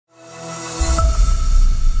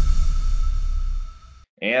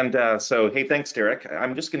Hey, thanks, Derek.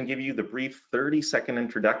 I'm just going to give you the brief 30-second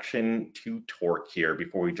introduction to Torq here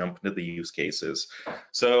before we jump into the use cases.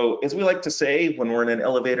 So, as we like to say when we're in an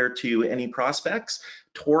elevator to any prospects,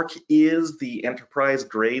 Torq is the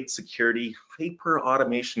enterprise-grade security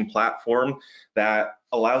hyper-automation platform that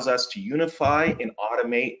allows us to unify and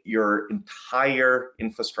automate your entire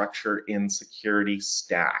infrastructure in security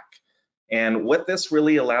stack. And what this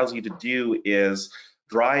really allows you to do is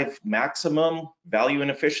drive maximum value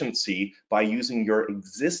and efficiency by using your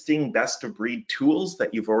existing best-of-breed tools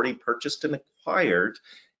that you've already purchased and acquired,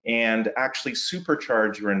 and actually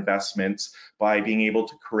supercharge your investments by being able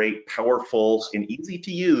to create powerful and easy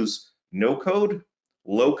to use no-code,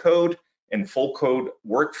 low-code, and full-code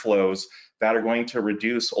workflows that are going to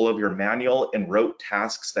reduce all of your manual and rote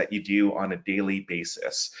tasks that you do on a daily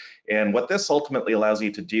basis. And what this ultimately allows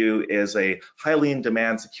you to do as a highly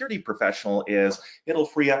in-demand security professional is it'll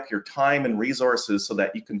free up your time and resources so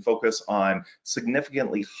that you can focus on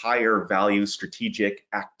significantly higher value strategic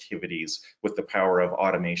activities with the power of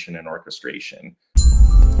automation and orchestration.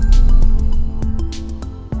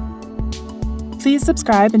 Please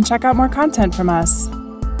subscribe and check out more content from us.